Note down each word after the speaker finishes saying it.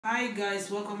Hi guys,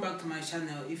 welcome back to my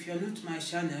channel. If you're new to my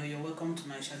channel, you're welcome to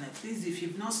my channel. Please, if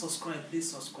you've not subscribed,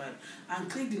 please subscribe and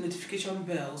click the notification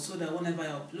bell so that whenever I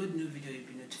upload new video, you'll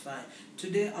be notified.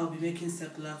 Today I'll be making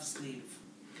circular sleeve.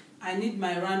 I need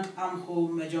my round armhole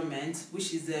measurement,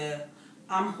 which is the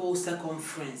armhole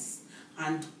circumference,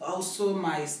 and also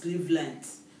my sleeve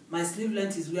length. My sleeve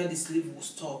length is where the sleeve will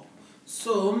stop.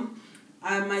 So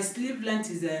my sleeve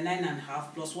length is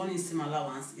 9.5 plus 1 inch seam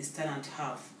allowance is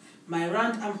 10.5. My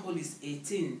round armhole is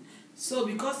 18. So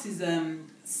because it's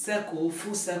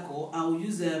full circle, I'll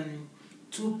use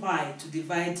 2 pi to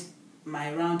divide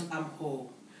my round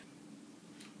armhole,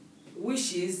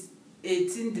 which is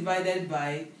 18 divided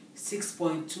by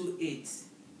 6.28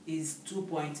 is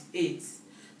 2.8.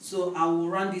 So I will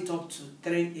round it up to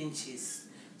 3 inches.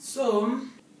 So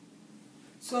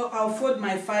I'll fold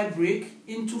my fabric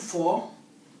into 4.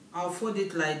 I'll fold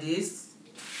it like this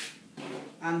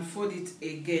and fold it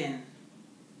again.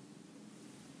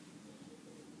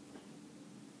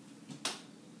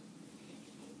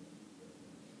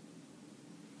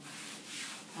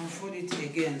 And fold it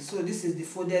again. So this is the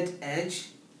folded edge.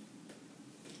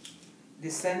 The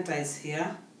center is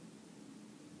here.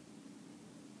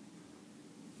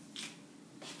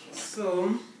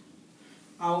 So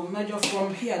I'll measure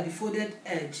from here, the folded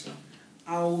edge.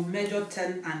 I'll measure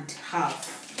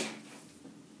 10.5.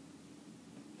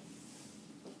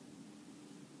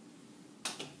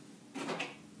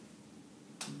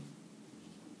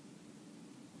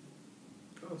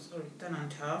 Oh, sorry,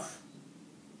 10.5.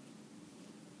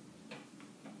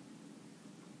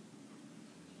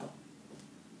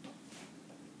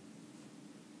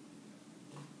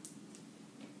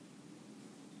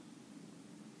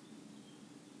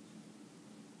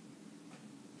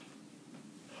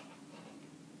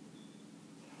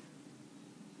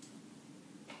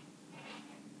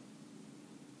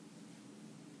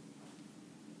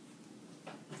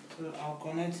 So I'll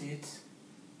connect it.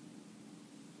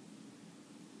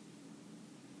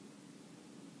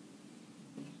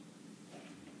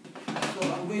 So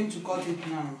I'm going to cut it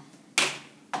now.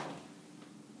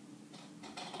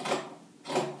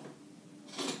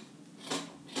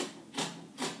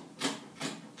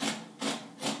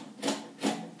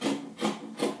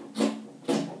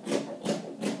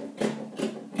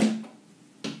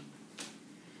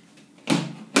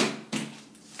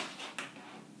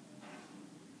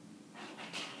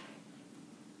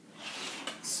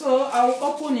 So I'll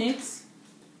open it.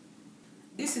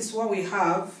 This is what we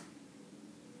have.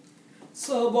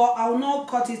 So, but I'll not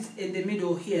cut it in the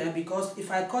middle here, because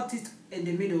if I cut it in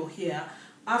the middle here,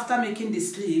 after making the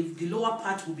sleeve, the lower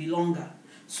part will be longer.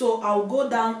 So I'll go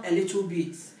down a little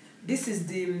bit. This is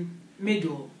the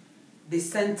middle, the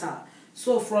center.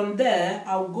 So from there,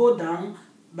 I'll go down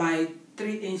by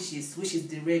 3 inches, which is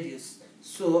the radius.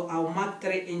 So I'll mark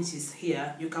 3 inches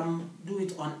here. You can do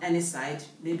it on any side,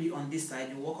 maybe on this side.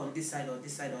 You work on this side or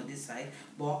this side or this side,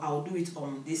 but I'll do it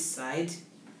on this side.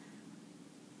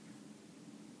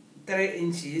 3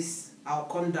 inches, I'll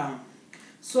come down.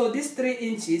 So this 3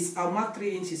 inches, I'll mark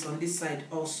 3 inches on this side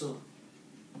also.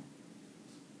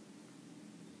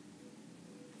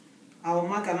 I'll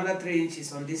mark another 3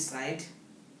 inches on this side.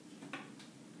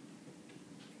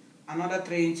 Another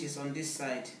 3 inches on this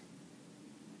side.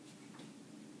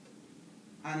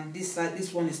 And this side,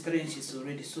 this one is 3 inches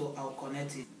already, so I'll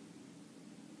connect it.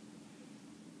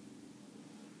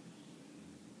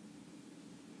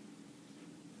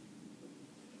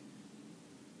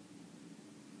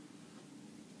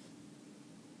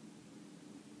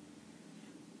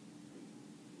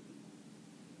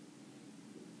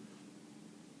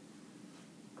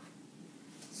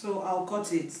 So I'll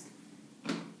cut it.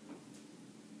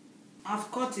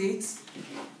 I've cut it.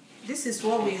 This is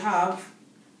what we have.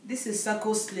 This is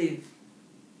circle sleeve.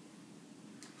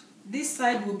 This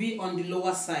side will be on the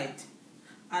lower side,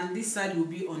 and this side will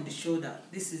be on the shoulder.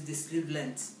 This is the sleeve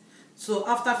length. So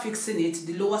after fixing it,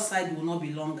 the lower side will not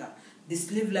be longer. The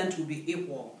sleeve length will be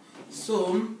equal.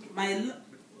 So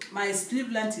my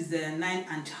sleeve length is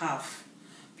 9.5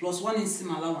 plus 1 inch seam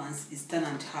allowance is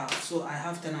 10.5. So I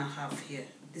have 10.5 here.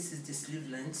 This is the sleeve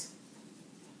length.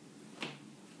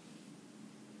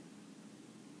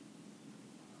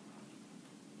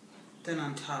 Ten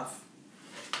and half.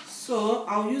 So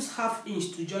I'll use half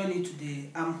inch to join it to the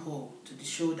armhole, to the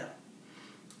shoulder,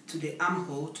 to the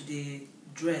armhole, to the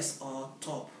dress or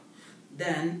top.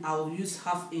 Then I'll use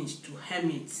half inch to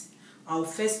hem it. I'll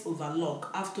first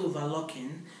overlock. After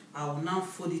overlocking, I'll now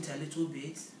fold it a little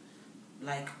bit,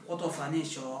 like 1/4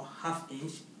 inch or half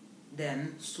inch.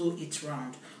 then sew it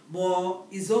round. But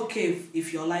it's okay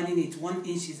if you're lining it, 1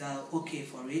 inch is okay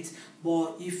for it.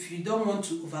 But if you don't want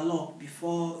to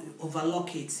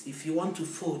overlock it, if you want to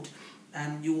fold,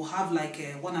 you will have like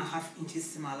a 1.5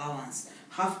 inches seam allowance,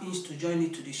 1/2 inch to join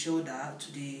it to the shoulder,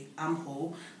 to the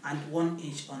armhole, and 1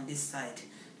 inch on this side.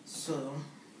 So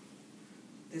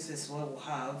this is what we'll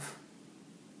have.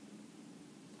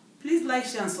 Please like,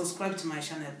 share and subscribe to my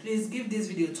channel. Please give this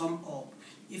video a thumb up.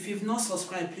 If you've not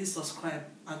subscribed, please subscribe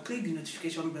and click the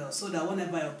notification bell so that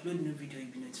whenever I upload new video,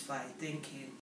 you'll be notified. Thank you.